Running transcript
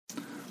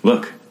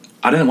Look,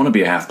 I didn't want to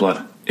be a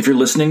half-blood. If you're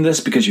listening to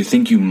this because you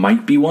think you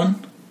might be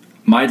one,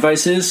 my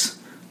advice is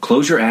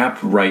close your app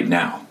right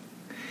now.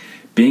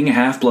 Being a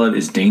half-blood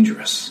is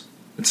dangerous.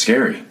 It's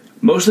scary.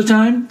 Most of the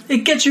time, it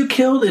gets you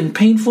killed in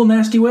painful,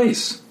 nasty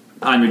ways.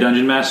 I'm your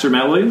Dungeon Master,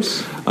 Matt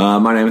Williams.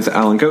 My name is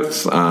Alan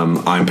Coates.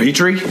 I'm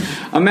Petrie.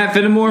 I'm Matt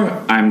Fenimore.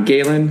 I'm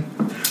Galen.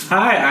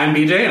 Hi, I'm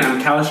BJ, and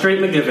I'm Calistrate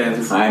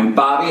McGivens. I'm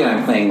Bobby, and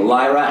I'm playing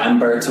Lyra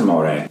Ember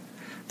Tamore.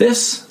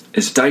 This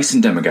is Dice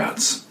and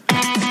Demigods.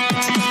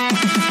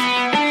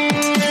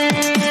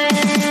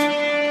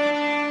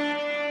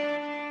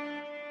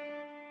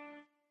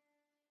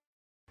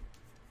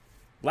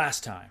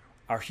 Last time,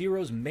 our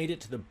heroes made it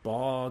to the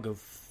Bog of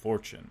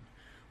Fortune,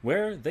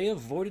 where they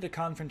avoided a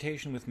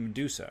confrontation with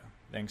Medusa,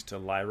 thanks to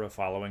Lyra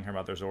following her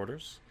mother's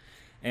orders,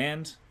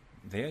 and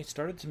they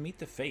started to meet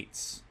the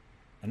Fates.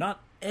 And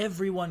not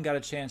everyone got a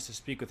chance to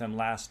speak with them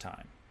last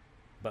time,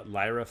 but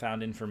Lyra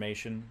found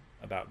information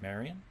about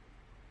Marion,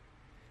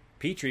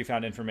 Petrie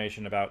found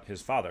information about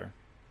his father,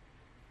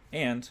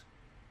 and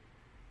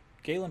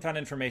Galen found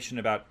information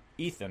about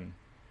Ethan,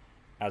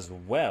 as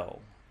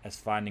well as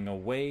finding a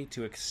way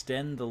to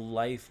extend the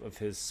life of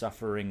his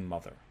suffering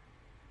mother.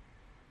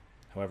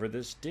 However,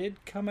 this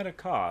did come at a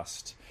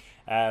cost,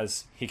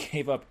 as he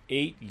gave up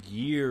 8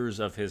 years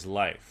of his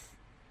life,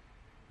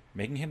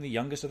 making him the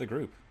youngest of the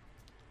group.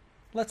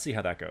 Let's see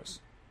how that goes.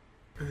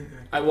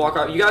 I walk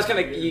out. You guys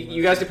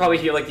could probably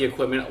hear like the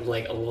equipment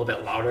like a little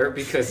bit louder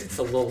because it's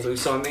a little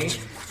loose on me.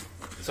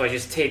 So I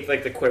just take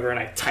like the quiver and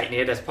I tighten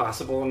it as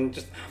possible and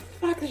just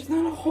fuck. There's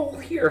not a hole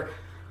here.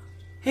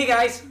 Hey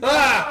guys.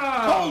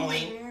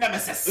 Holy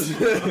nemesis!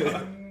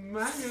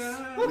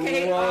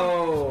 Okay.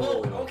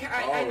 Whoa. Okay.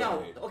 I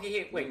know.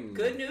 Okay. Wait.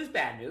 Good news.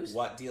 Bad news.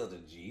 What deal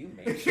did you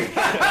make?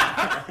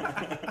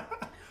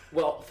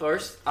 Well,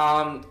 first,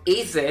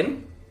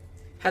 Ethan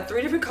had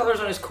 3 different colors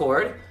on his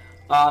cord.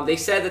 They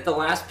said that the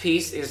last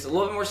piece is a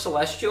little bit more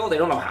celestial. They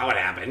don't know how it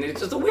happened. It's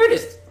just the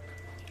weirdest.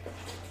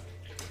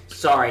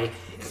 Sorry.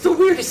 It's the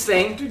weirdest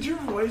thing. Did your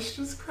voice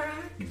just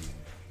crack?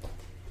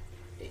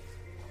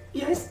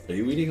 Yes. Are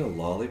you eating a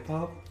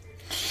lollipop?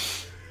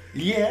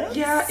 Yeah.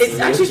 Yeah, it's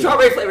actually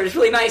strawberry flavored. It's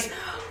really nice.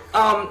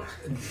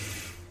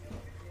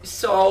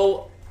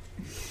 So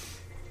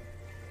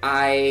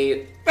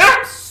I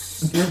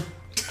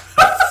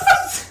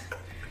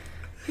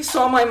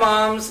saw my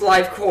mom's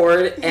life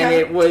cord, and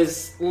it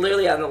was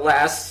literally on the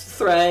last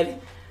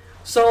thread.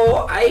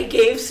 So I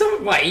gave some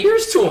of my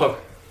ears to him.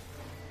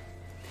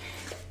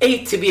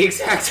 8 to be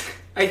exact,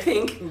 I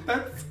think.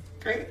 That's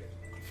great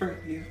for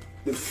you.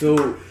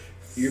 So,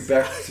 you're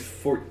back to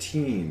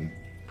 14.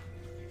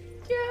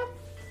 Yeah.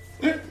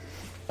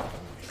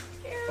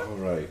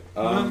 Alright.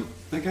 I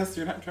guess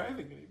you're not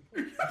driving anymore.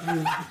 It's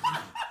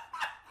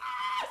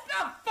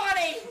not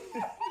funny.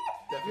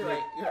 You're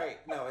right.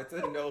 No, it's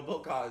a noble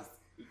cause.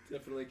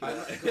 Definitely I'm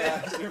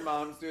glad your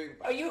mom's doing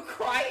fine. Are you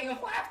crying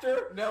of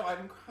laughter? No,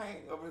 I'm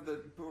crying over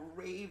the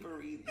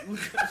bravery you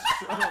have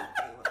shown,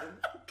 Galen.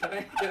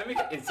 Can I make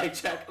an insight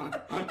check on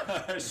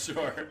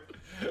Sure.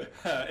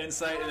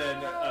 Insight and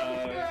then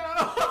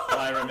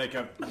Lyra make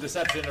a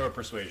deception or a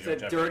persuasion.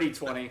 It's a dirty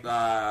 20.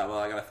 Well,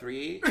 I got a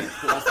 3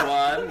 plus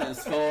 1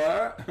 is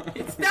 4.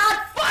 It's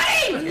not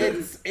funny!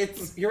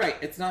 It's. You're right.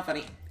 It's not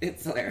funny.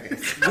 It's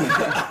hilarious.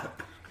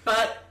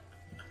 But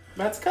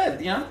that's good,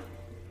 you know.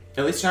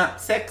 At least you're not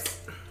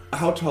 6.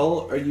 How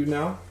tall are you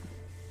now?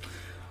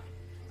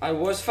 I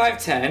was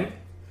 5'10",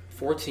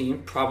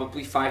 14,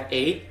 probably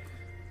 5'8".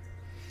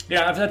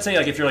 Yeah, I'd say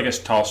like if you're like a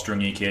tall,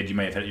 stringy kid, you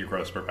may have hit your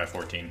growth spurt by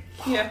 14.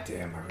 Yeah.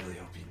 Damn, I really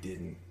hope you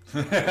didn't. I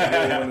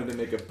really wanted to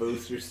make a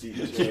booster seat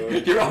joke.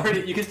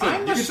 You can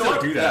still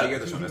do that. You're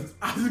the shortest.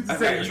 I was going to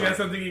say, you got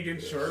something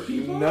against short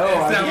people? No,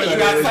 I that what thought you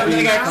got it something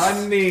would be against?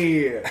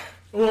 funny.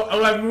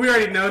 Well, we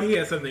already know he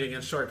has something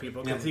against short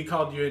people because he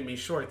called you and me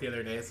short the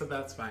other day, so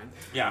that's fine.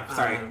 Yeah,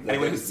 sorry.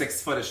 Anyone who's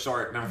 6 foot is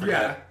short. Never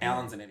forget. Yeah.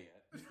 Alan's an idiot.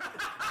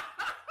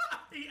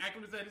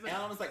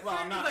 Alan was like, well,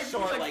 I'm not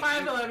short. Like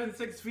 5'11",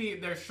 6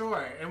 feet, they're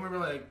short. And we were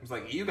like... It was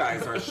like, you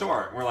guys are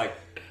short. We're like,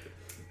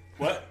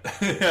 What?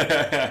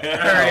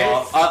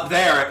 well, up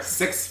there at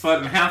 6 foot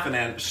and half an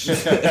inch.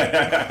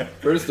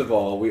 First of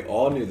all, we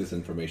all knew this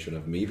information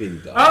of me being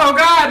dumb. Oh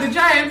god, the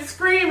giant's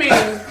screaming!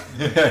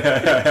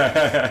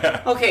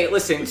 Okay,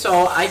 listen,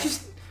 so I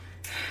just...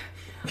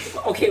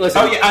 Okay,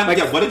 listen. Oh, yeah,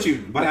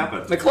 what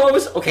happened? My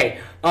clothes, okay.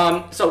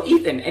 So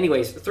Ethan,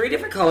 anyways, 3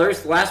 different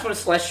colors. The last one is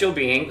Celestial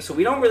Being, so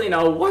we don't really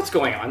know what's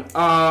going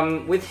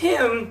on. With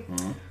him,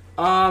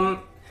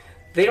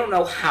 they don't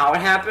know how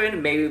it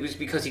happened. Maybe it was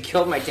because he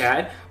killed my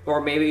dad, or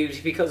maybe it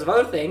was because of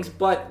other things,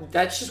 but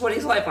that's just what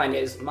his lifeline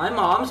is. My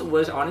mom's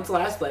was on its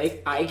last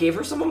leg. I gave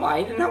her some of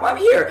mine, and now I'm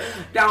here.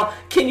 Now,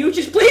 can you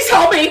just please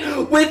help me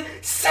with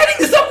setting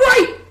this up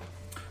right?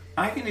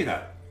 I can do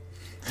that.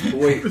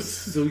 Wait,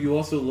 so you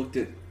also looked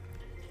at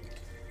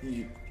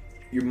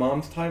your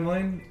mom's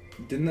timeline?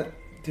 Didn't that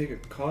take a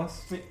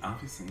cost? Wait,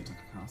 obviously it took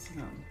a cost.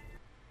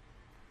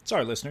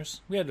 Sorry,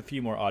 listeners. We had a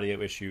few more audio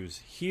issues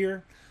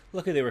here.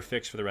 Luckily, they were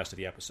fixed for the rest of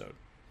the episode.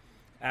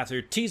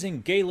 After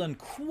teasing Galen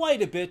quite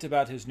a bit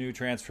about his new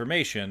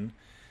transformation,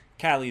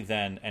 Callie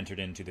then entered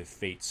into the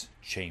Fates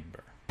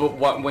Chamber. But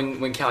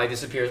when Callie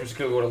disappears, I'm just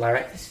gonna go to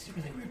Lyra. This is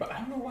really weird, but I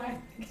don't know why I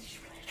think she's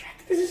really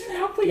attractive. This isn't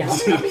help me.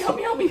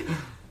 Help me.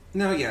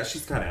 No, yeah,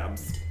 she's got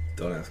abs.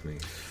 Don't ask me.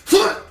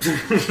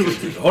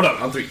 Hold on,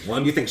 On 3.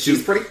 1. You think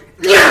she's pretty?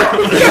 They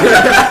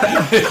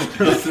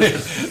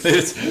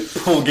just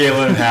pull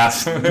Galen in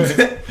half.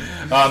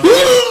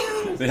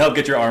 They help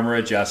get your armor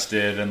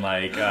adjusted, and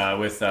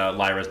with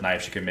Lyra's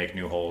knife, she can make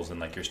new holes in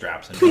your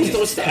straps. And Please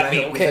don't stab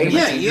me, okay?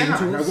 Yeah.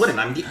 I wouldn't.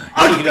 I'm. you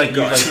can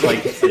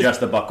adjust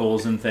the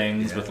buckles and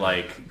things with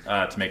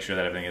to make sure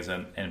that everything is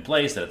in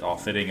place, that it's all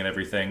fitting and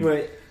everything.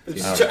 Right.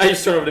 I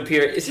just turn over to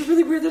Pierre. Is it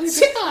really weird that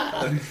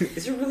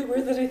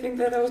I think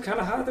that was kind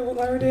of hot that what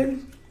Lyra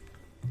did?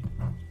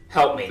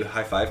 Help me. The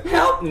high five.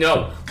 Help!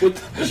 No.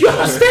 You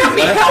almost stabbed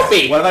me. Help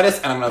me. What if I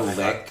just? And I'm gonna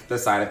lick the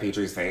side of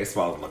Petrie's face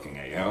while looking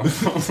at you.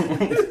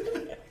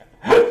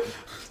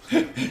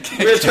 We're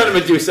gonna turn to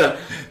Medusa.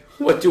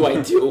 What do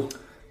I do?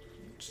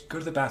 Just go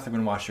to the bathroom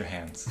and wash your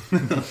hands.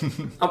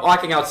 I'm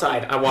walking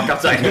outside. I walk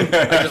outside.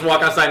 I just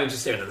walk outside and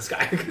just stare at the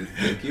sky.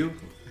 Thank you.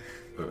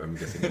 I'm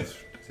guessing it's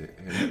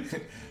him.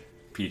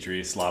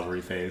 Petrie, slobbery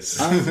face.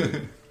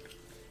 Yeah,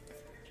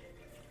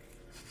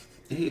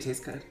 you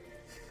taste good.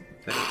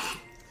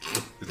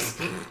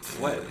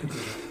 What?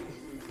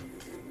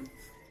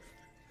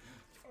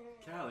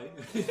 Callie.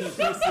 It's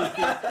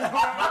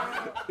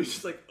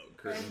just like, oh,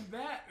 curtain. And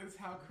that is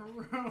how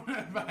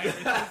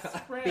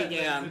coronavirus spread.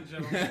 Began.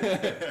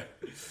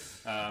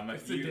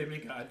 It's a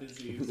demigod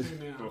disease. You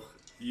know.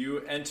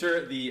 You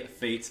enter the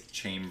Fate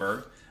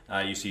Chamber.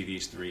 You see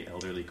these 3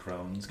 elderly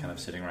crones kind of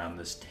sitting around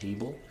this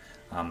table.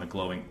 The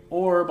glowing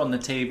orb on the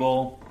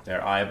table,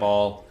 their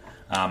eyeball.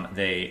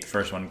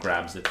 First one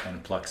grabs it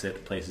and plucks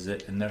it, places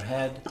it in their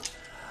head.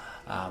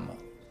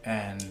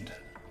 And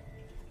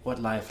what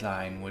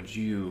lifeline would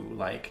you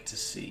like to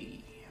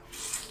see?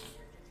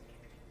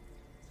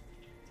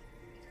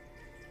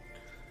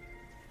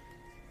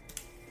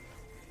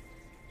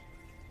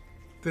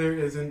 There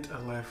isn't a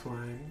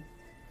lifeline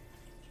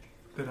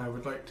that I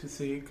would like to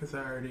see because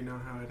I already know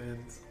how it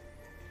ends.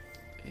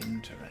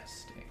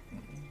 Interesting.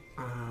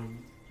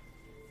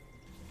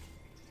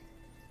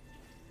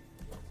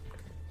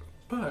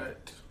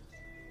 But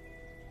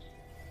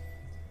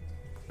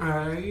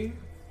I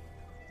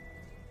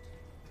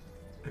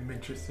am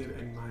interested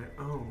in my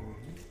own.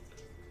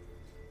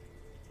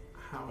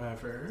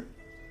 However,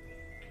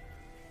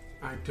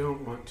 I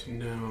don't want to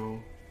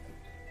know.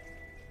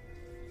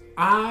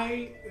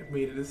 I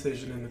made a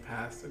decision in the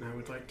past and I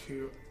would like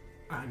to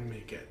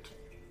unmake it.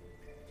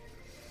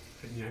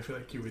 And yeah, I feel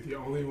like you were the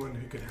only one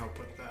who could help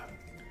with that.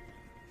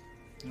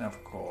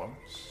 Of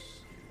course.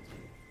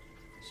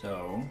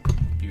 So,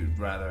 you'd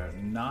rather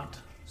not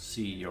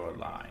see your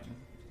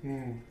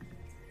line,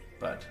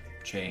 but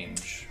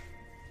change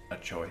a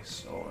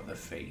choice or the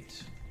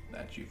fate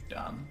that you've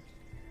done.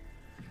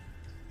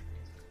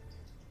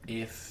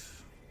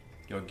 If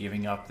you're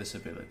giving up this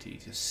ability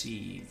to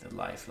see the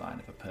lifeline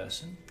of a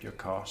person, your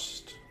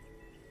cost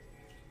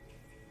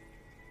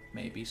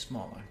may be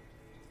smaller.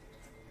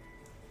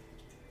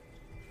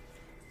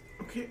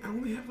 Okay, I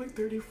only have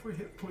 34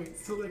 hit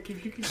points, so if you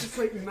could just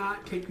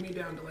not take me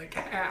down to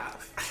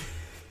half.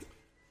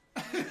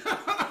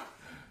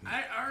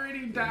 I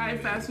already die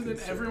faster than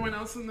everyone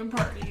else in the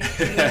party. And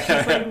it's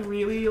just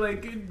really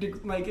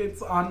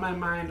it's on my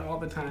mind all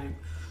the time.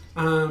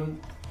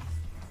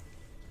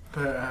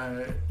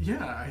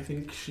 Yeah, I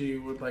think she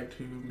would like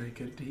to make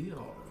a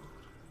deal.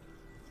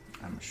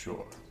 I'm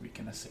sure we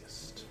can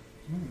assist.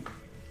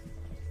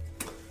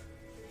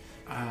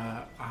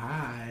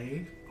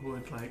 I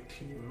would like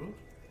to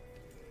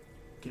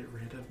get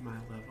rid of my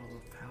level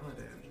of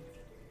paladin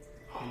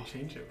and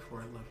change it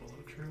for a level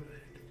of druid.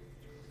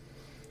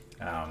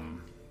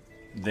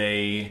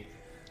 They,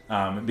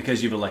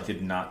 because you've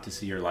elected not to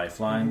see your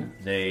lifeline,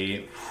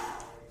 they,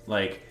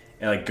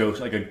 a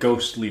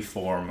ghostly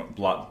form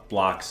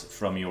blocks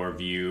from your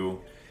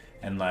view,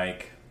 and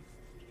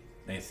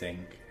they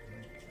think,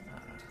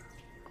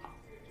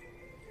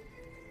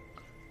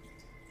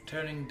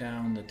 turning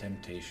down the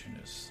temptation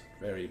is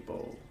very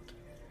bold.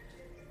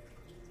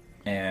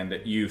 And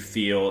you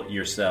feel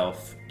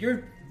yourself, you're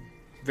a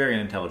very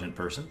intelligent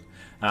person,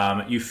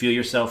 you feel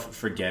yourself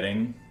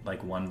forgetting,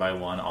 one by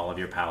one, all of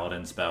your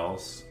paladin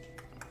spells.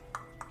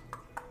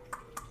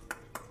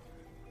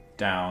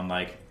 Down,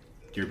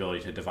 your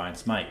ability to Divine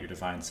Smite, your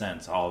Divine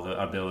Sense, all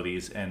the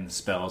abilities and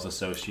spells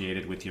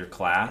associated with your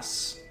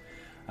class.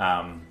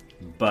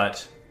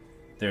 But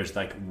there's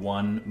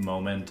one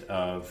moment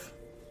of,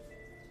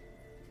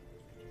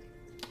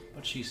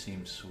 but she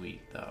seems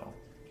sweet though.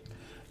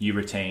 You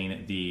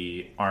retain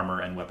the armor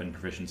and weapon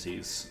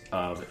proficiencies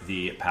of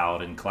the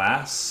paladin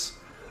class,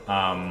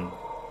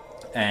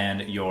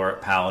 and your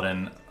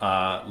paladin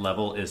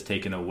level is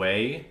taken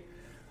away.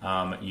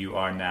 You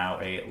are now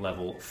a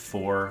level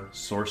 4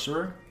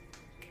 sorcerer,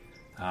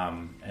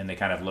 and they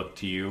kind of look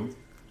to you.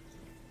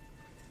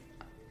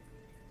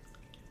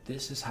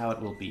 This is how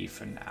it will be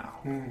for now.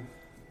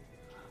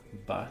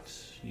 but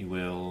you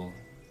will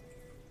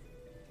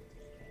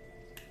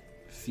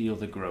feel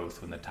the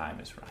growth when the time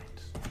is right.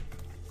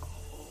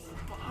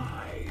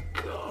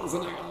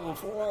 Wasn't I on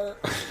before?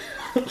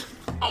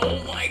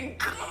 Oh my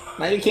god.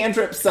 My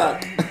cantrips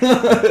suck.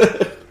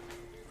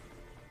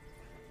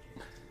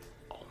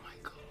 Oh my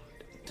god.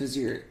 Does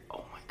your...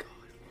 Oh my god.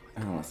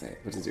 I don't want to say it,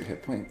 but does your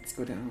hit points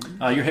go down?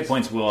 Your hit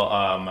points will,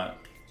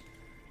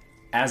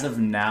 as of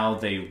now,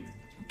 they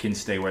can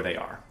stay where they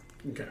are.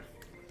 Okay.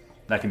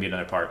 That can be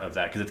another part of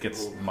that, because it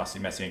gets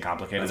messy and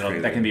complicated. That's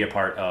crazy. That can be a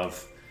part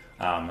of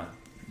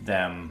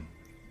them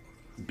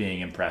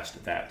being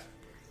impressed that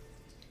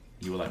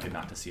you elected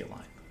not to see a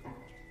line.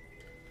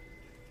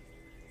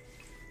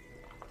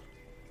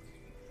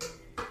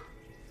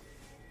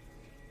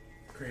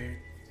 Great.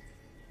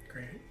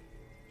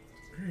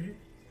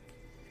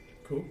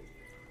 Cool.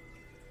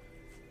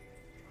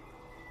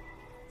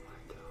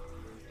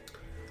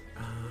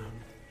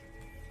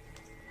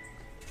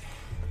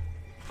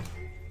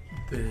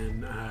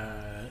 Then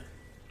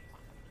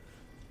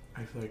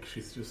I feel like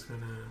she's just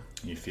gonna.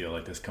 You feel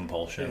like this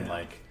compulsion, Yeah.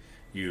 like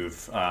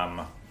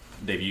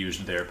they've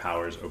used their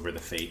powers over the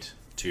fate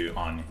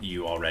on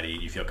you already.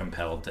 You feel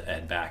compelled to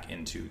head back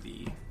into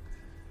the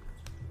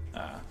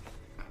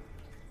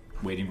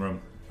waiting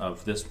room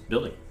of this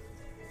building.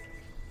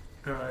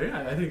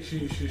 Yeah, I think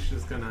she's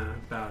just gonna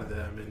bow to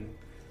them and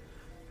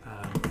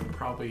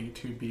probably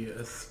to be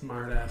a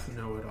smart-ass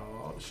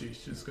know-it-all.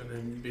 She's just gonna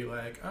be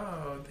like,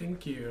 "Oh,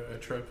 thank you,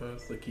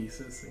 Atropos,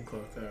 Lachesis, and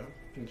Clotho,"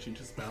 and she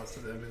just bows to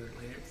them and then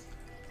leaves.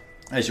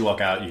 As you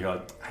walk out, you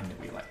go, I knew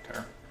we liked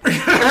her.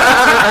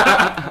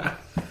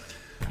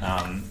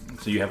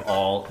 So you have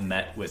all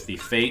met with the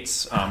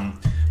Fates.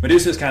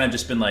 Medusa's kind of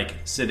just been like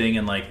sitting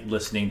and like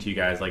listening to you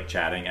guys like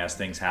chatting as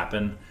things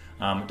happen.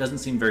 Doesn't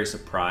seem very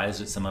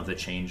surprised at some of the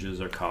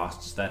changes or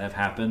costs that have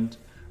happened.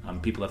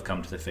 People have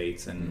come to the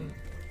Fates and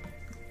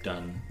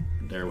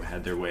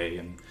had their way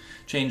and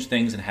changed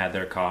things and had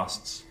their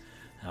costs.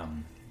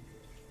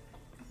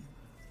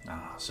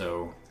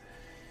 So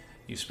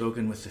you've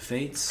spoken with the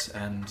Fates,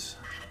 and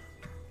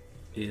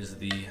is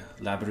the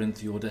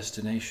labyrinth your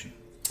destination?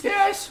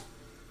 Yes.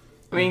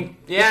 I mean,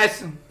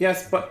 yes.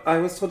 Yes, but I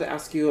was told to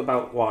ask you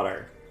about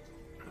water.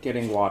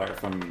 Getting water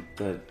from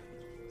the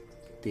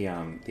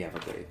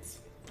Everglades.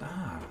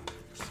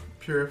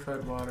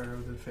 Purified water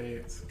of the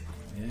Fates.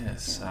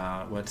 Yes,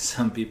 what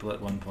some people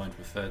at one point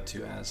referred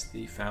to as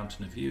the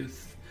Fountain of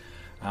Youth.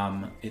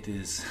 It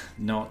is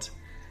not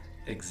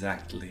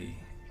exactly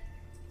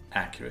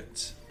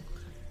accurate.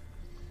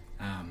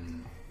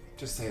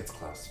 Just say it's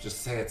close.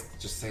 Just say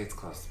it's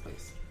close,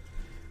 please.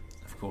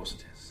 Of course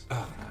it is.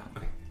 Oh,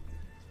 okay.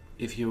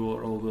 If you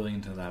are all going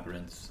into the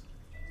labyrinth,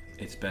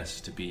 it's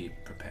best to be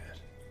prepared.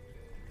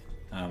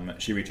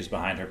 She reaches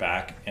behind her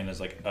back and there's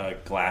like a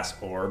glass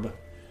orb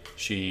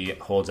she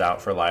holds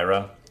out for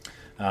Lyra.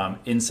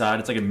 Inside,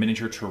 it's like a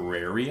miniature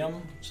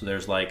terrarium. So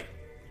there's like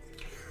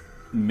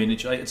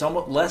miniature. Like, it's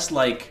almost less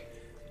like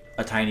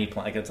a tiny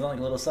plant. Like it's not like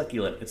a little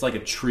succulent. It's like a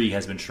tree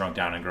has been shrunk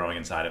down and growing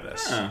inside of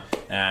this,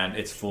 and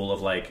it's full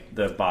of like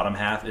the bottom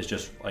half is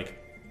just like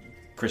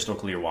crystal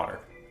clear water.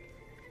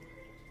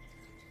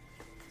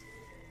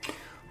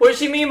 What does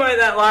she mean by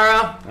that,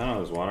 Lara? I don't know.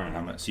 There's water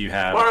in it. So you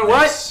have Water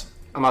what?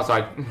 I'm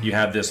outside. You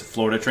have this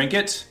Florida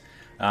trinket.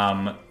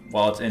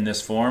 While it's in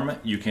this form,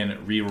 you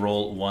can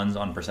re-roll ones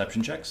on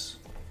perception checks.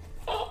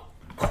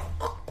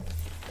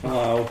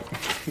 Oh.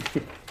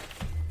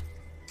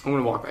 I'm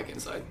gonna walk back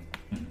inside.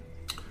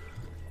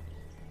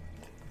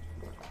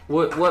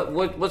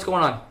 What's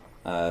going on?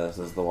 This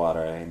is the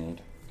water I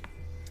need.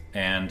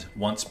 And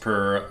once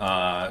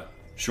per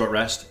short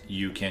rest,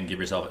 you can give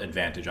yourself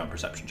advantage on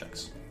perception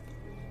checks.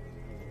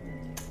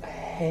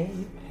 Hey.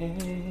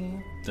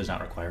 Does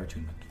not require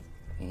attunement.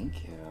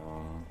 Thank you.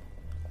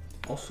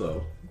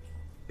 Also,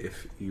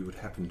 if you would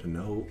happen to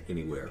know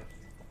anywhere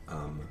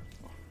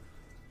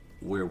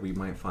where we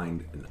might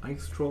find an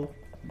ice troll,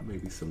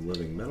 maybe some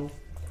living metal,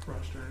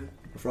 Frost giant.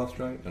 a frost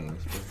giant, an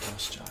ice troll.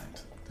 Frost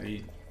giant.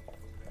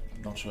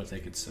 I'm not sure if they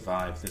could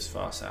survive this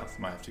far south.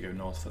 Might have to go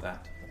north for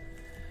that.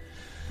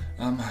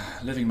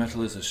 Living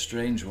metal is a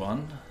strange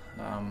one.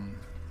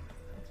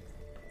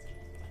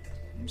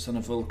 Son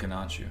of Vulcan,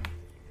 aren't you?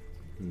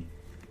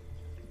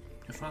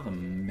 Your father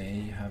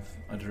may have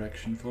a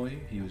direction for you.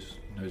 He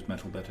knows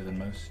metal better than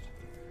most.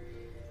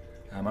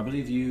 I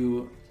believe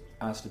you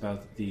asked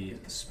about the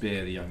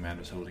spear the young man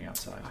was holding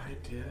outside. I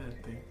did,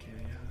 thank you,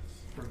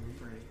 yes.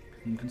 Remembering.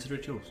 Consider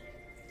it yours.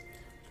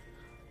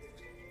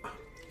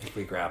 If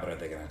we grab it, are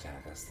they going to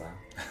attack us, though?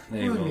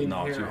 They Well, I will mean,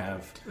 not. here,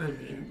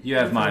 You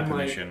have my if I'm,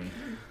 like, permission.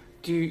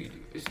 Do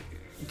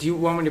you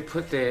want me to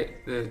put the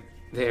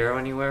arrow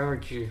anywhere, or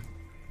do you?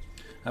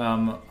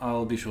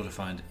 I'll be sure to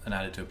find and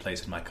add it to a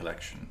place in my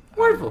collection.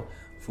 Wonderful.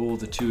 For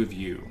the two of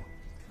you,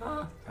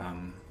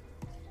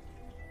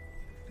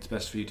 it's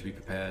best for you to be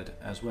prepared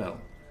as well.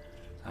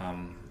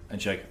 And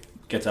she like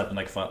gets up and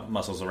like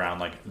muscles around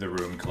like the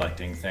room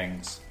collecting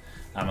things.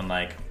 And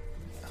like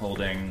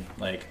holding,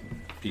 like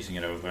piecing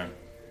it over.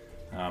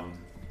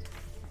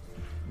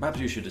 Perhaps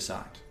you should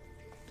decide.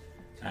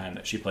 and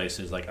she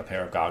places like a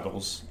pair of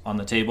goggles on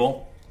the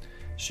table.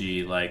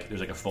 She there's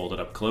like a folded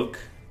up cloak.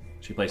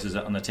 She places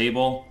it on the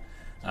table.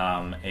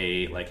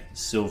 A like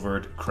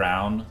silvered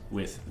crown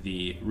with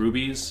the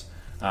rubies.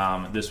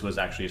 This was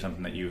actually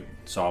something that you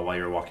saw while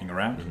you were walking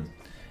around,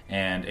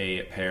 and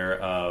a pair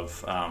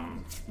of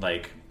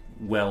like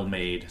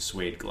well-made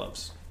suede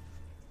gloves.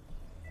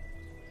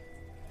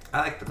 I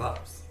like the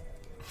gloves.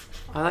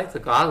 I like the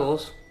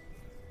goggles.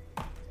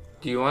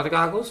 Do you want the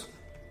goggles?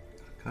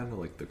 Kind of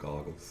like the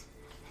goggles.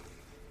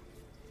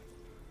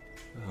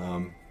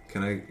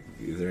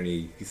 Is there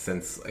any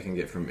sense I can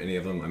get from any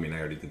of them? I mean, I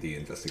already did the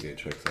investigate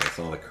check, so I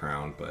saw the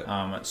crown,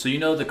 but... So you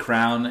know the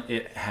crown,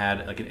 it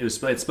had, like, it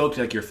spoke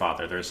to, like, your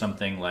father. There's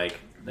something, like,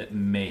 that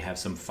may have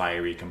some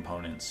fiery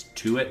components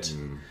to it.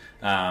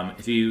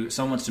 If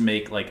someone wants to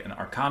make, like, an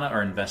Arcana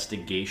or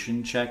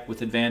investigation check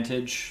with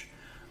advantage,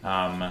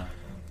 then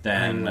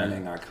I'm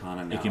learning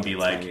Arcana now. it can be, It's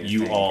like, my new you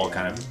thing, all yeah.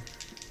 kind of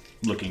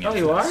looking into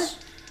you are? this.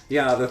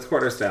 Yeah, the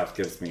quarterstaff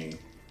gives me...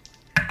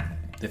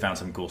 They found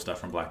some cool stuff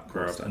from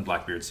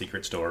Blackbeard's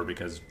secret store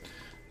because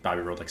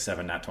Bobby rolled like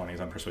 7 nat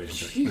 20s on persuasion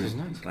checks. Jesus,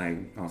 nice. But I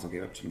also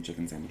gave up some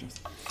chicken sandwiches.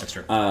 That's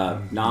true.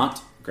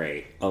 Not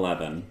great.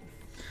 11.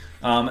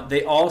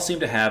 They all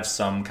seem to have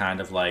some kind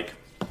of like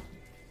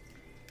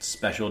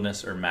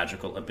specialness or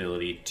magical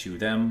ability to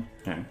them.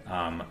 Okay.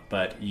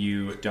 But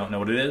you don't know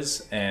what it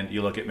is, and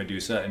you look at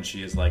Medusa and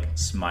she is like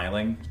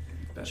smiling,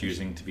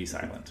 choosing to be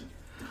silent.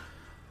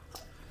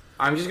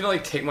 I'm just gonna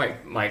like take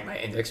my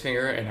index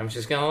finger and I'm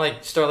just gonna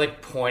like start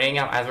like pointing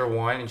out either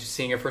one and just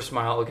seeing if her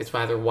smile gets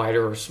either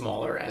wider or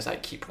smaller as I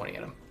keep pointing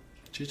at him.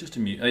 She's just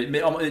amused.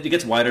 It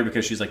gets wider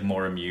because she's like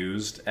more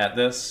amused at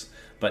this,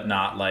 but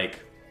not like...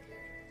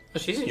 Oh,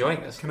 she's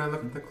enjoying this. Can I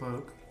look at the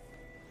cloak?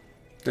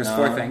 There's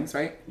 4 things,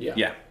 right?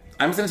 Yeah.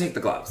 I'm just going to take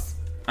the gloves.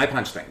 I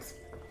punch things.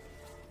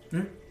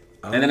 Hmm?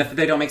 And then if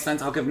they don't make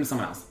sense, I'll give them to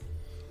someone else.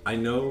 I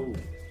know...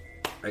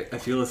 I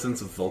feel a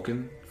sense of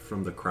Vulcan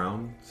from the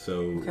crown,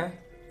 so... Okay.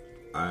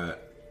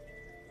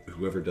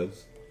 Whoever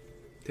does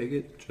take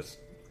it, just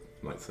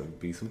might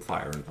be some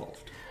fire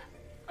involved.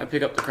 I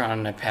pick up the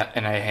crown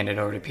and I hand it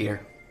over to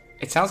Peter.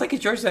 It sounds like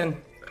it's yours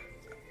then.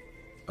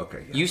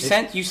 Okay.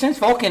 Yeah. You sense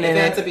Vulcan in If it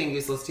ends it. up being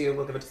useless to you,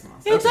 we'll give it to someone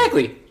else. Yeah,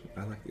 exactly.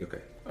 I like it.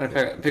 Okay. I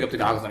pick up the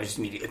goggles and I just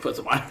immediately put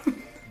them on.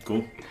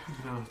 Cool.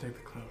 No, I'll take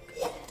the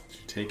cloak.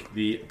 Take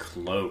the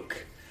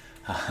cloak.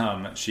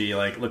 She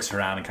like looks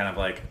around and kind of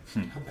like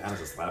How bad is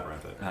this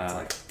labyrinth? It's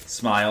like...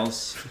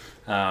 smiles.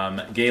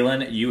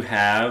 Galen, you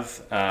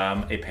have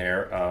a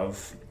pair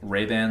of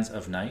Ray-Bans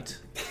of Night.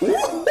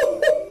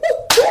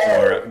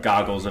 Or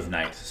goggles of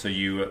night. So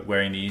you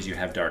wearing these, you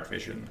have dark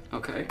vision.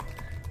 Okay.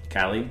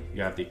 Callie,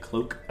 you have the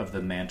cloak of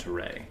the manta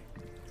ray.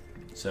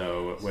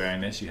 So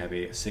wearing this, you have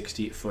a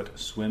 60-foot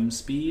swim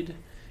speed.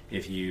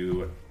 If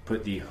you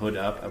put the hood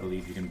up, I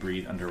believe you can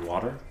breathe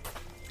underwater.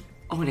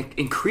 Oh, and it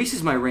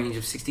increases my range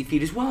of 60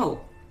 feet as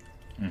well.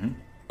 Mm-hmm.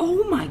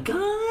 Oh my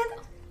god.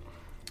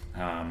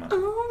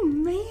 Oh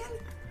man.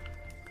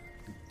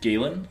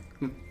 Galen,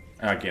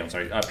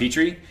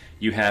 Petrie,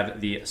 you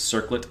have the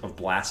circlet of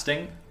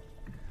blasting.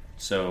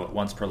 So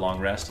once per long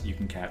rest, you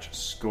can cast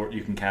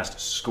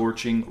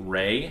Scorching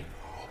Ray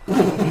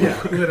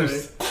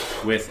Literally.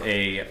 with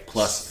a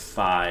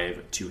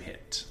 +5 to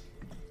hit.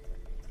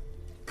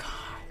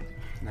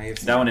 Now you've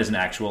That one is an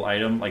actual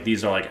item. Like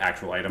these are like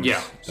actual items.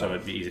 Yeah. So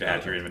it'd be easy to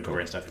add to your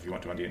inventory and stuff if you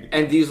want to on D&D.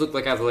 And these look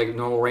like either like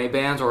normal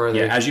Ray-Bans or are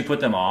Yeah, they... as you put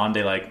them on,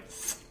 they like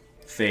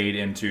fade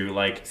into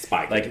like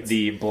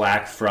the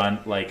black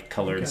front like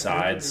colored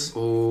sides.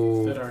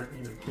 Ooh. That are,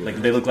 Like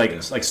they look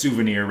like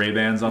souvenir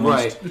Ray-Bans almost.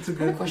 Right. It's a I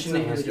have a good question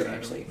it's to a ask you really good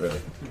actually.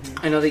 Really?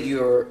 I know that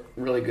you're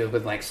really good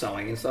with like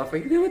sewing and stuff. Are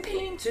you good with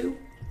painting too?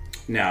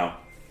 No.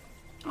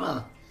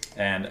 Oh.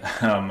 And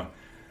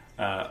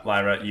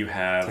Lyra, you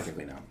have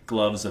Technically no.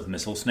 gloves of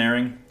missile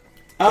snaring.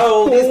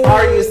 Oh, these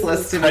are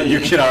useless to me.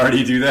 You can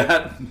already do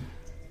that.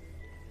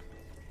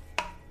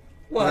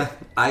 What?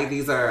 I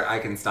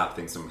can stop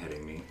things from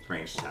hitting me,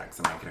 ranged attacks,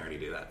 and I can already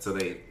do that. So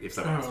if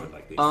someone else would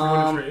like these. You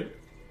want to trade?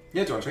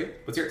 Yeah, do you want to trade?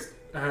 What's yours?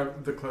 I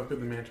have the cloak of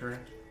the manta ray.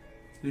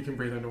 You can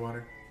breathe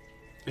underwater.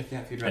 If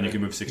you'd And you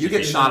can move 60 You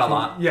get feet. shot a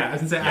lot. Yeah, I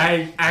was gonna say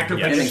I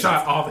actively Yeah. get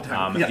shot all the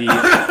time.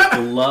 The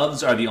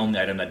gloves are the only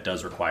item that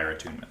does require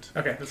attunement.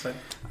 Okay, that's fine.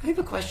 I have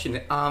a question.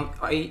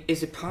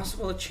 Is it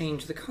possible to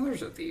change the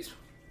colors of these?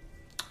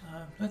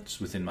 That's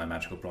within my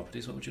magical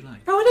properties. What would you like?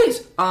 Oh, it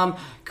is.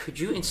 Could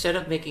you, instead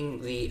of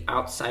making the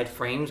outside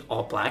frames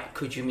all black,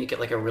 could you make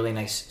it like a really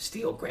nice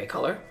steel gray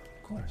color?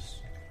 Of course.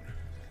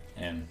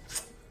 And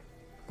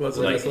Gloves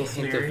Like- of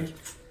missile Hint of- snaring.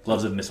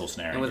 gloves of missile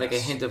snaring. And with like a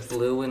yes. hint of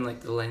blue in like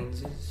the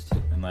lenses.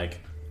 And like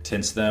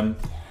tints them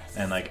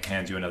and like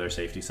hands you another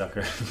safety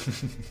sucker.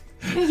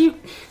 Thank you.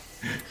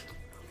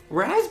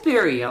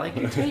 Raspberry. I like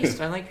your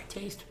taste. I like your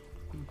taste.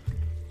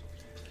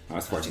 I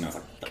was 14, I was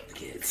like, fuck the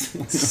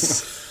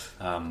kids.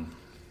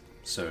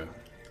 So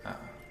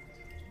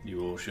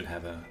you all should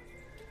have a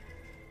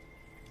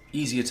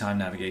easier time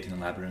navigating the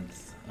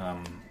labyrinth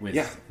with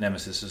Yeah.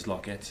 Nemesis's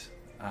locket.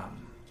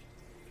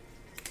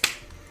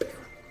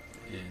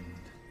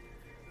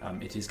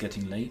 And it is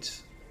getting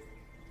late.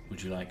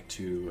 would you like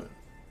to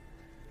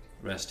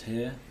rest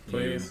here?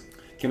 Please.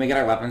 Can we get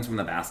our weapons from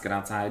the basket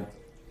outside?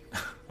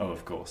 Oh,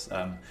 of course.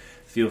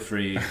 Feel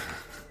free.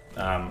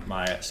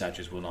 My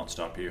statues will not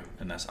stop you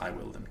unless I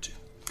will them to.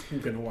 I'm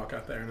gonna walk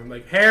out there and I'm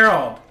like,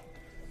 Harold!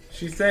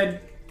 She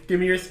said, give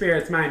me your spear,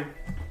 it's mine.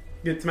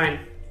 It's mine.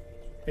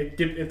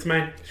 It's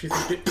mine. She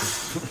said,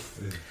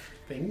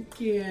 thank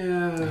you.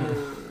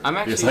 I'm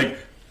actually It's like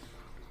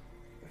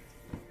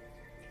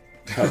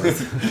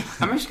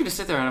I'm just gonna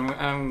sit there and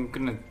I'm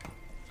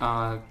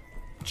gonna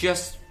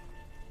just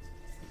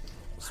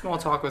small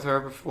talk with her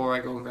before I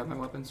go and grab my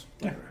weapons.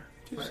 Whatever.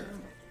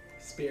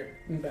 Spear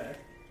and bag.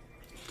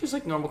 Just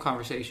like normal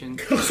conversation.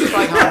 Just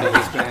like how the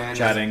day's been.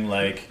 chatting,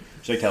 like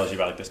she like, tells you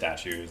about like the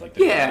statues, like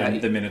the, Yeah.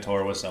 the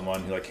Minotaur was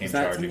someone who like came Is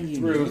that charging something you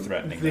through, knew?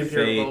 threatening The the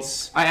Imperial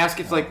fates. I ask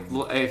if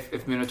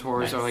if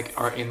minotaurs Nice.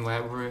 are in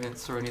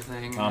labyrinths or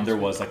anything. There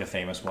was like a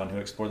famous one who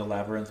explored the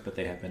labyrinth, but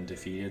they have been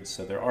defeated.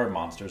 So there are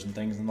monsters and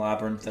things in the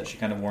labyrinth that she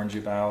kind of warns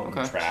you about, and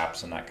Okay.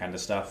 traps and that kind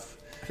of stuff.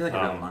 I feel like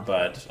a real one.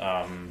 But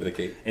Bit of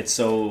cake. it's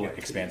so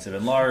expansive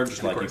and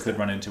large. Like you could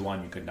run into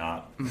one, you could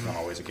not. It's not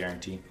always a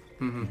guarantee.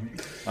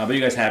 But you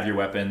guys have your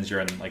weapons. You're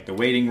in like the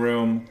waiting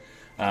room.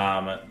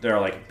 There are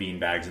like bean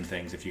bags and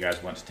things. If you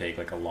guys want to take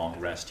like a long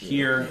rest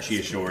here, she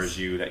assures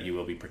you that you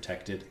will be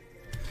protected.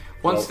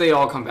 Once they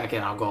all come back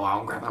in, I'll go out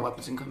and grab my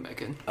weapons and come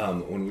back in.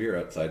 When we were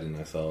outside and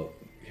I saw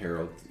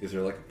Harold, is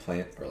there like a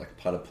plant or like a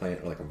potted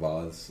plant or like a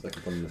vase like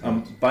one of the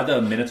house? By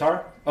the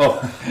Minotaur. Oh,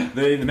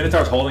 the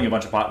Minotaur's holding a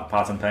bunch of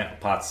pots and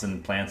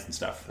plants and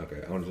stuff.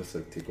 Okay, I want to just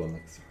like take one.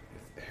 Like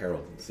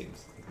Harold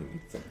seems like he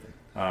needs something.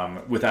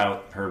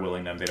 Without her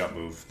willing them, they don't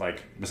move.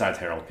 Like besides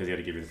Harold, because he had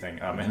to give you the thing.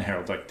 And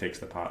Harold like takes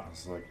the pot and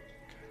is like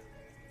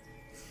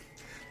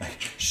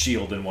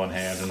shield in one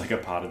hand and like a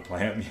potted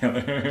plant in the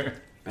other.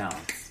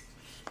 Balance.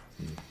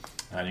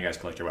 And you guys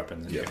collect your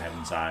weapons and you Yeah. can head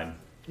inside.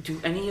 Do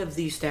any of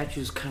these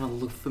statues kind of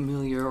look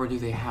familiar, or do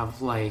they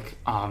have like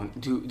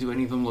do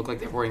any of them look like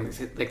they're wearing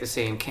like the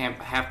same Camp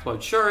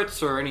Half-Blood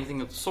shirts or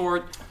anything of the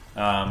sort?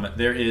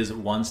 There is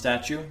one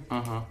statue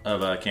Uh-huh.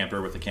 of a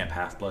camper with a Camp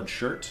Half-Blood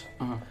shirt.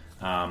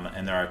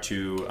 And there are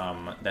two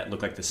that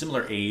look like the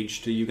similar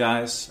age to you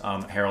guys.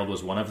 Harold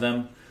was one of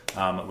them,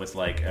 with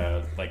like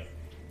a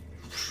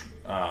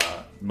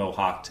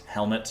mohawked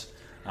helmet,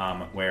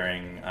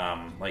 wearing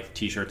like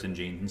t-shirts and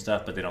jeans and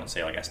stuff, but they don't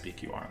say like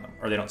SPQR on them,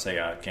 or they don't say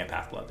Camp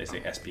Half-Blood. They say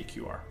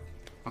SPQR,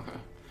 Okay.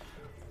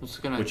 I'm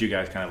just gonna which you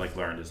guys kind of like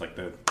learned is like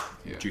the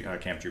Yeah.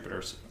 Camp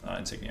Jupiter's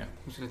insignia.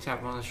 I'm just gonna tap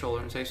him on the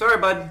shoulder and say, "Sorry,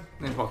 bud,"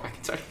 and then walk back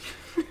inside.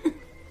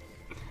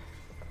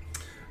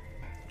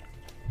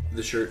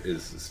 The shirt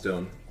is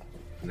stone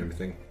and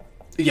everything.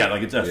 Yeah,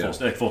 like it's a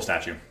Yeah. full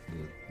statue.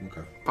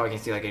 Okay. Probably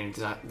can't see like any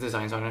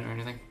designs on it or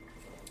anything.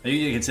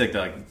 You can see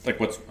like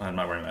what's I'm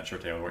not wearing that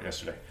shirt Taylor wore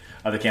yesterday,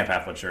 the Camp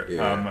Half-Blood shirt.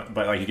 Yeah.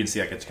 But like you can see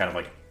like it's kind of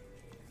like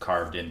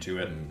carved into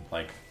it,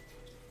 like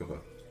Okay.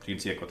 you can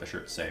see like what the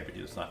shirts say, but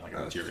it's not like a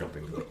I was material.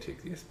 hoping to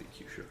take the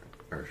SBQ shirt,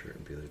 our shirt,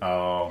 and be like,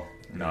 Oh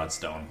no, it's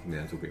stone.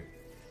 yeah, it's okay.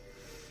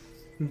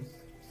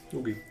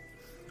 Okay.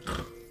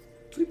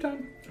 Sleep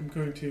time. I'm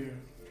going to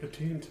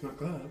attune to my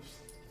gloves.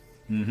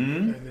 Mm-hmm.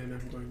 And then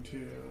I'm going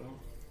to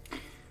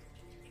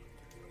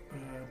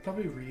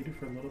probably read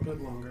for a little bit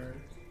longer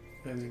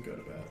and then go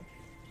to bed.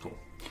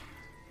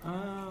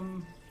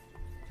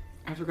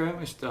 After grabbing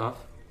my stuff,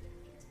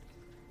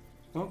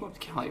 I'll go up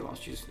to Callie while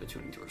she's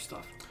attuning to her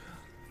stuff.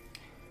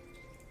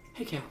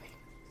 Hey, Callie.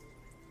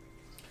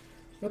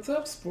 What's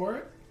up,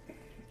 sport?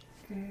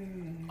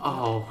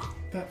 Oh,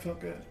 That felt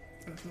good.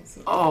 That felt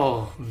so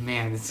oh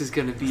man, this is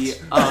gonna be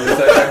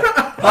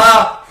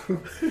gonna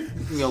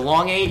be a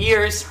long 8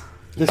 years.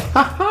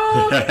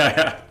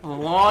 A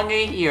long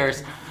 8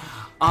 years.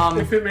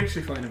 If it makes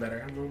you feel any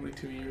better, I'm only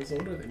 2 years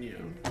older than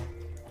you.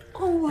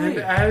 Oh, And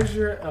as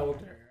your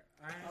elder,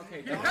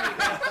 Okay, don't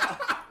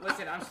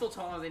listen. I'm still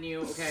taller than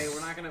you. Okay,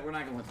 we're not gonna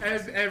let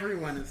this.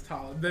 everyone is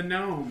tall. The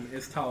gnome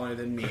is taller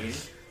than me.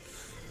 It's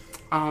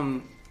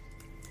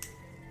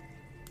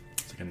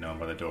like a gnome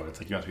by the door. It's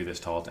like you must be this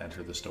tall to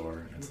enter the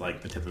store. It's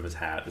like the tip of his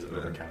hat is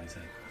over Callie's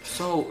head.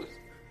 So,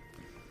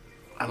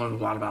 I learned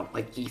a lot about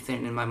like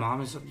Ethan and my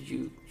mom and stuff. Did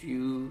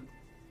you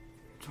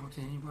talk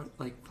to anybody?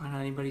 Like, find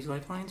out anybody's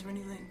lifelines or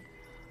anything?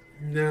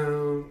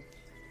 No,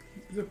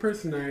 the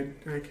person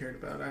I cared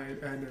about, I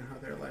know how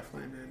their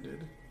lifeline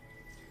ended.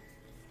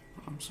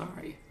 I'm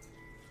sorry.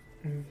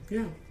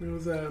 Yeah, it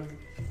was a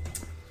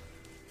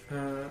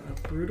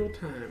brutal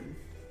time,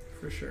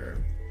 for sure.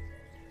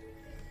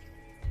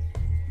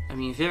 I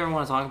mean, if you ever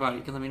want to talk about it,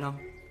 you can let me know.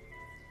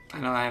 I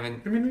know I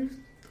haven't. I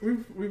mean,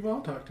 we've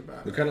all talked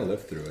about We it. kind of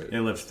lived through it.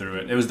 It lived through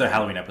it. It was the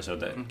Halloween episode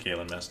that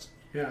Galen missed.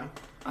 Yeah.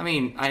 I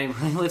mean, I didn't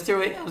really live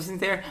through it. I wasn't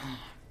there,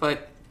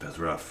 but That's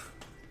rough.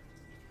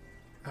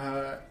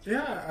 I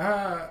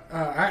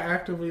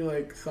actively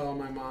like saw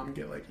my mom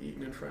get like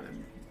eaten in front of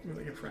me,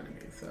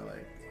 So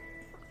like,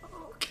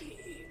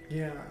 okay.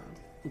 yeah.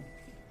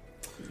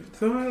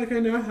 So like I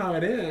know how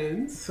it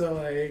ends. So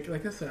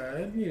like I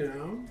said,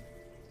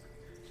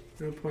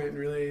 no point in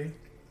really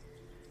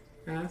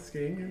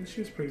asking. And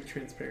she was pretty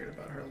transparent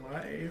about her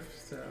life.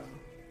 So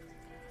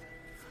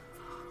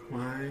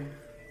why,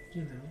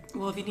 you know.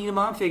 Well, if you need a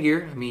mom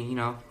figure, I mean,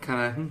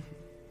 kind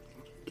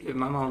of give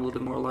my mom a little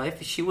bit more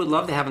life. She would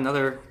love to have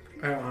another.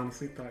 I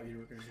honestly thought you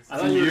were going to say I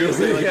thought you were gonna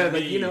say, like, yeah, me.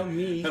 like, you know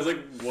me. I was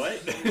like,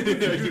 what?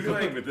 Are you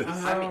going with this?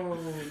 Oh,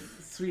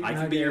 sweet I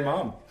can be your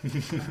mom.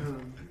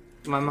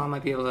 My mom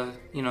might be able to,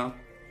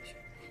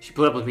 she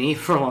put up with me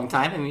for a long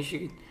time. I mean,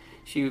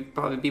 she would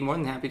probably be more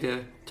than happy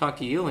to talk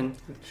to you. And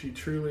She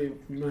truly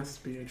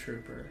must be a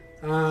trooper.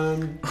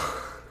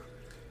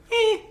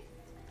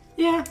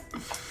 yeah.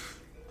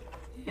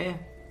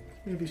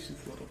 Maybe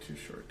she's a little too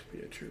short to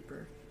be a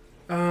trooper.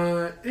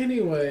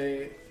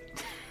 Anyway,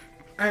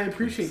 I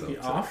appreciate the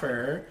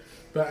offer,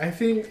 but I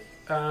think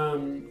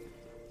I'm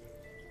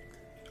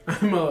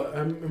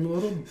a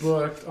little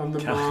booked on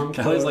the mom.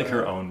 Kelly's like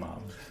quota. her own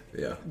mom.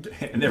 Yeah.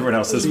 And everyone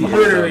else's mom.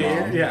 Literally, is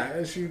her mom.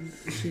 yeah. She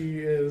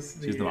is.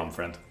 She's the mom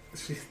friend.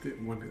 She's the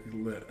one.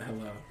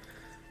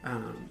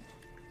 Hello.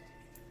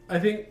 I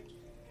think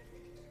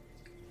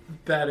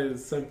that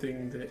is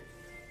something that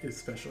is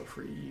special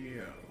for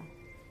you.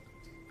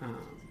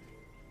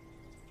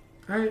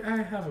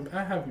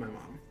 I have my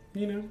mom.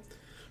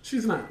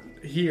 She's not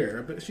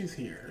here, but she's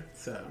here,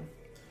 so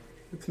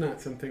it's not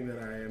something that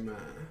I am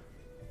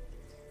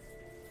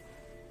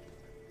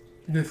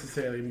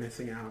necessarily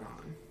missing out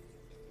on.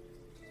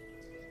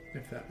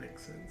 If that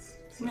makes sense.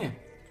 So,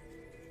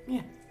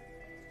 Yeah.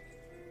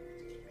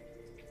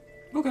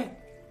 Okay.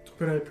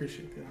 but I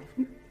appreciate the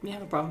offer. Yeah,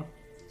 no problem.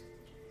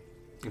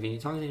 If you need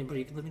to talk to anybody,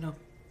 you can let me know.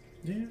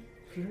 Yeah,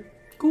 sure.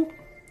 Cool.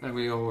 Then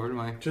we go over to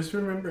my. Just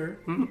remember,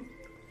 Mhm.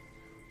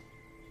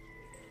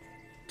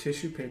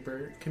 tissue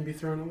paper can be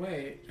thrown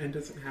away and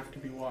doesn't have to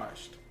be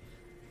washed.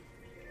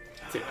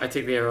 I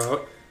take the arrow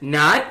out.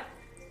 Not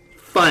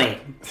funny.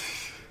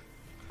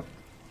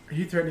 Are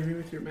you threatening me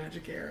with your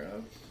magic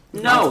arrow?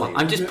 No,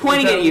 I'm just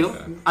pointing at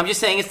you. I'm just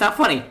saying it's not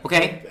funny,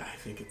 okay? I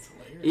think it's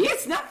hilarious.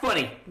 It's not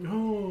funny.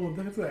 No,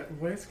 there's that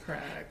voice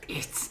crack.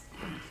 It's.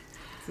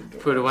 It's adorable.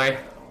 Put it away.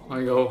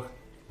 I go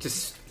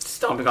just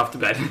stomping off the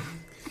bed.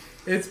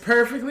 It's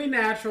perfectly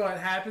natural. It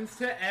happens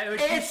to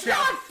It's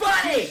not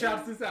funny! He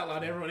shouts this out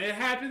loud, everyone. It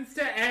happens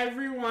to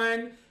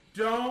everyone.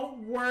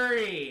 Don't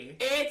worry.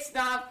 It's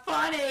not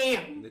funny!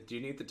 Do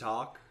you need to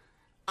talk?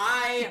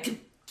 I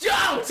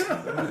don't!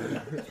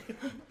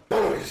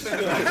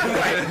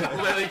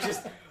 Literally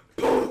just.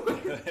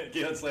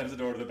 Galen slams the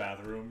door to the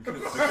bathroom. Go in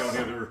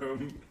the other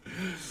room.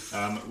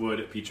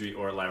 Would Petrie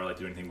or Lyra like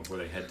to do anything before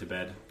they head to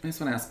bed? I just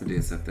want to ask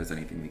Medusa if there's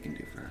anything we can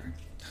do for her.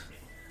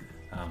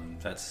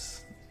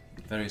 That's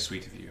very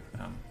sweet of you.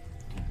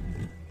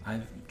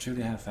 I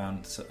truly have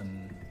found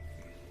an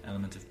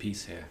element of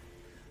peace here.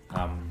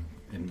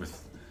 And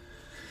with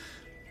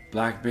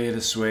Blackbeard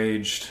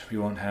assuaged, we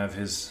won't have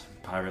his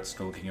pirates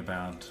skulking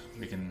about.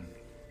 We can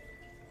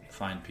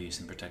find peace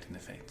in protecting the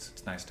fates.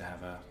 It's nice to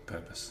have a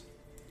purpose.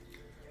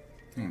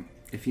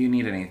 If you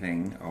need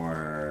anything,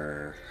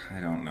 or I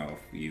don't know if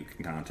you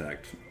can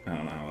contact, I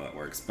don't know how that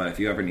works, but if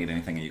you ever need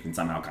anything and you can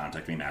somehow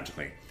contact me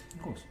magically.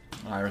 Of course.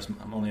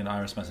 I'm only an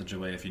iris message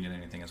away if you need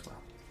anything as well.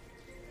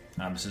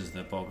 This is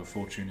the Bog of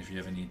Fortune if you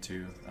ever need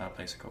to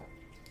place a call.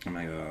 I'm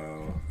gonna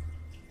go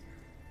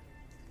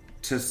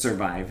to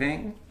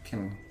surviving.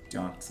 Do you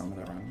want some of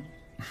the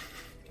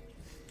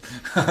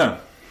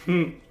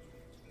rum?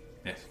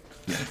 Yes.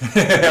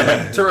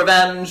 To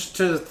revenge,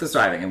 to the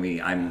surviving,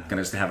 and I'm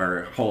gonna just have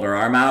her hold her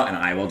arm out, and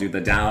I will do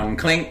the down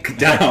clink,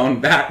 down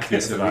back, so we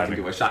can surviving.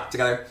 do a shot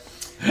together.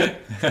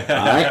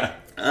 Alright,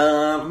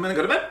 I'm gonna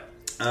go to bed.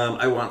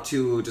 I want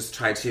to just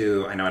try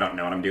to, I know I don't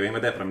know what I'm doing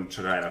with it, but I'm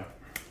trying to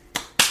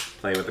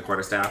play with the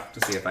quarterstaff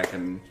to see if I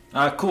can...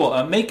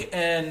 Cool. Make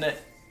an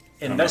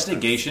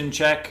investigation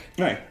check.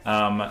 Right.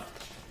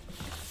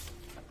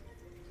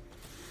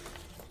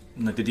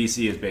 Like the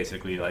DC is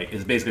basically like a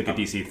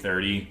DC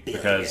 30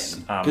 because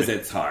Because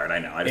it's hard, I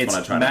know. I just it's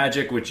want to try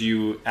magic which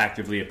you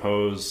actively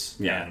oppose.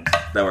 Yeah, And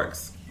that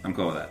works. I'm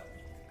cool with that.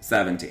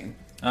 17.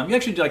 you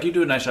actually you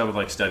do a nice job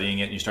of studying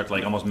it, and you start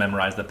to almost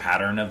memorize the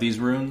pattern of these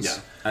runes. Yeah.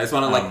 I just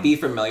want to be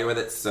familiar with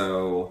it,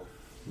 so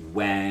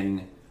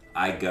when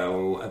I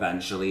go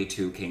eventually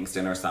to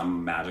Kingston or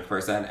some magic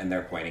person and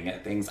they're pointing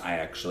at things, I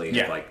actually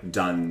have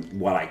done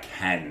what I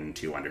can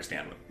to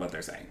understand what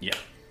they're saying. Yeah.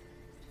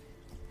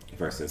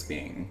 Versus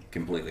being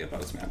completely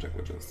opposed to magic,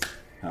 which is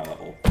how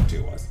level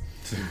 2 was.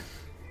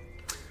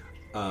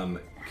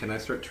 Can I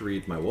start to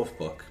read my wolf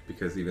book?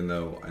 Because even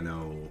though I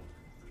know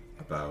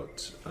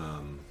about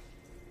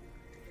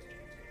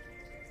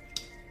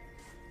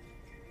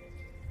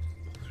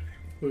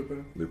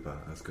Lupa.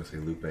 I was gonna say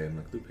Lupe. I'm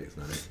like, Lupe is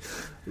not it.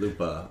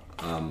 Lupa.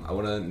 I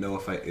want to know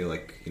if I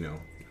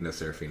know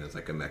Seraphine is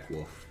like a mech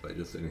wolf, but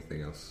just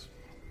anything else.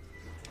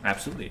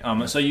 Absolutely.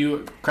 So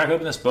you crack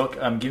open this book.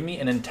 Give me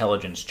an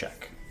intelligence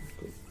check.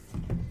 Cool.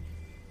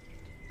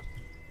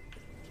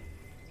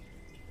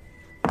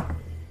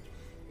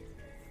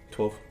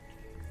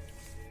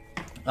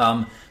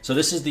 12. So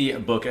this is the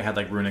book. It had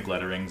runic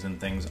letterings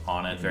and things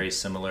on it, very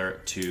similar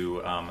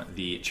to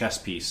the chess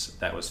piece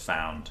that was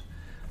found.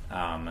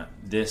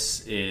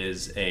 This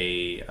is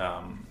a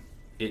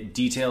it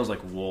details like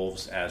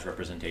wolves as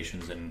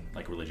representations in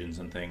like religions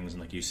and things,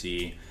 and like you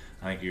see,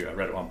 I think you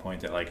read at one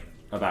point that like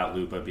about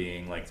Lupa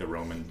being like the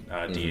Roman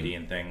deity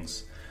and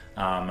things.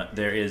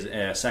 There is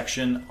a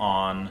section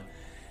on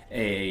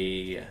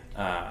a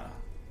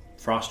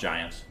frost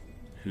giant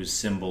whose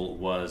symbol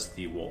was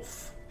the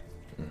wolf.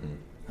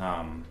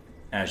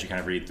 As you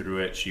kind of read through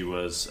it, she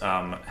was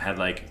had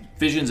like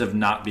visions of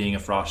not being a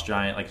frost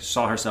giant, like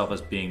saw herself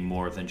as being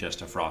more than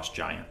just a frost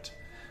giant,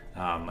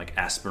 like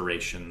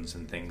aspirations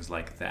and things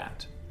like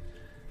that.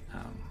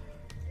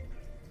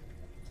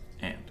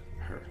 And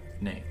her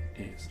name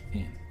is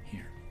in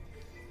here.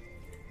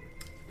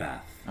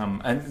 Beth.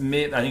 I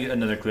think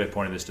another clear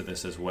point of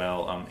this as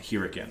well.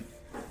 Hurricane,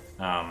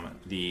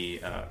 the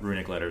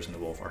runic letters in the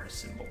wolf are his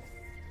symbol.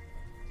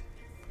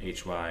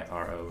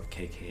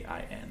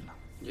 Hyrokkin.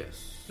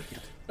 Yes.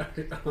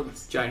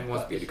 Honestly, Giant who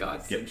wants to be a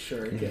god. Yep.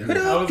 sure. Again.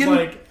 I was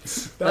like,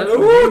 that's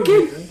Hadouken!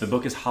 amazing. The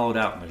book is hollowed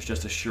out, and there's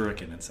just a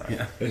shuriken inside.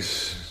 Yeah.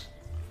 Because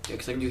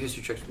I can do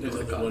history checks with There's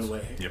the only gods. one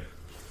way. Yep.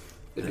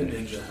 The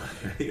ninja.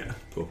 Yeah,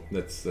 cool.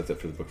 That's it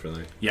for the book for the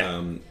night.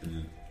 Yeah.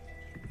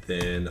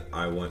 Then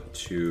I want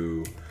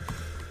to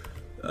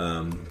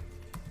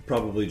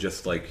probably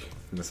just like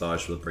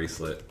massage the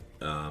bracelet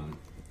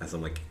as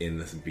I'm like in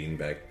this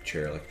beanbag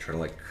chair, like trying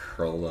to like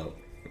curl up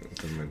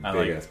in my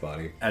big ass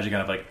body. As you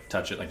kind of like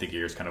touch it, like the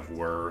gears kind of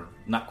whir,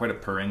 not quite a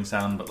purring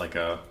sound, but like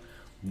a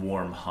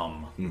warm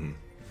hum.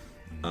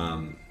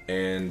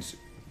 And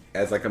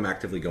as like I'm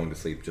actively going to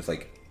sleep, just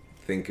like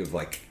think of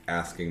like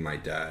asking my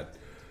dad,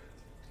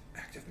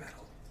 active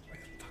metal. Where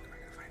the fuck am I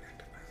gonna find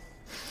active metal?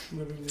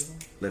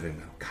 Living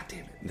metal. God damn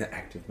it. The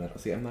active metal.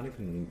 See, I'm not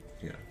even,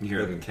 You hear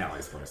living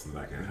Callie's voice in the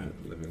background.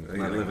 living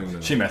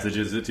metal. She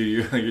messages it to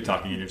you. You're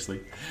talking in your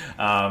sleep.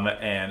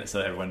 And so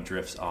everyone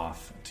drifts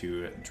off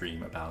to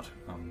dream about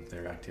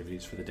their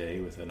activities for the day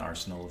with an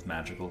arsenal of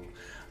magical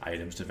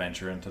items to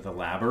venture into the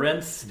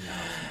labyrinth.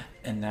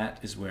 And that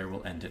is where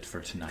we'll end it for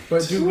tonight.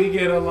 But do we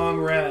get a long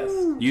rest?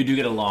 You do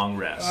get a long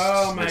rest.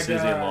 Oh my This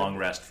is a God. long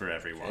rest for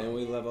everyone. And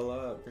we level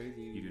up.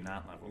 Crazy. You do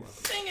not level up.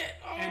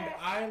 And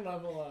I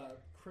level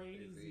up.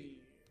 Crazy.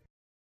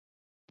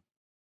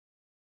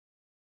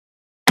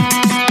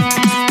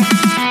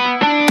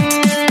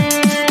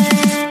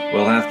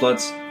 Well,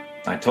 Half-Bloods,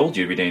 I told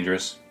you to be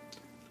dangerous.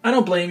 I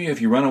don't blame you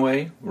if you run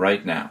away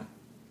right now.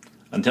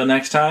 Until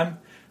next time,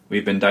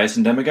 we've been Dice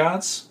and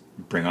Demigods.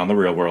 Bring on the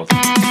real world.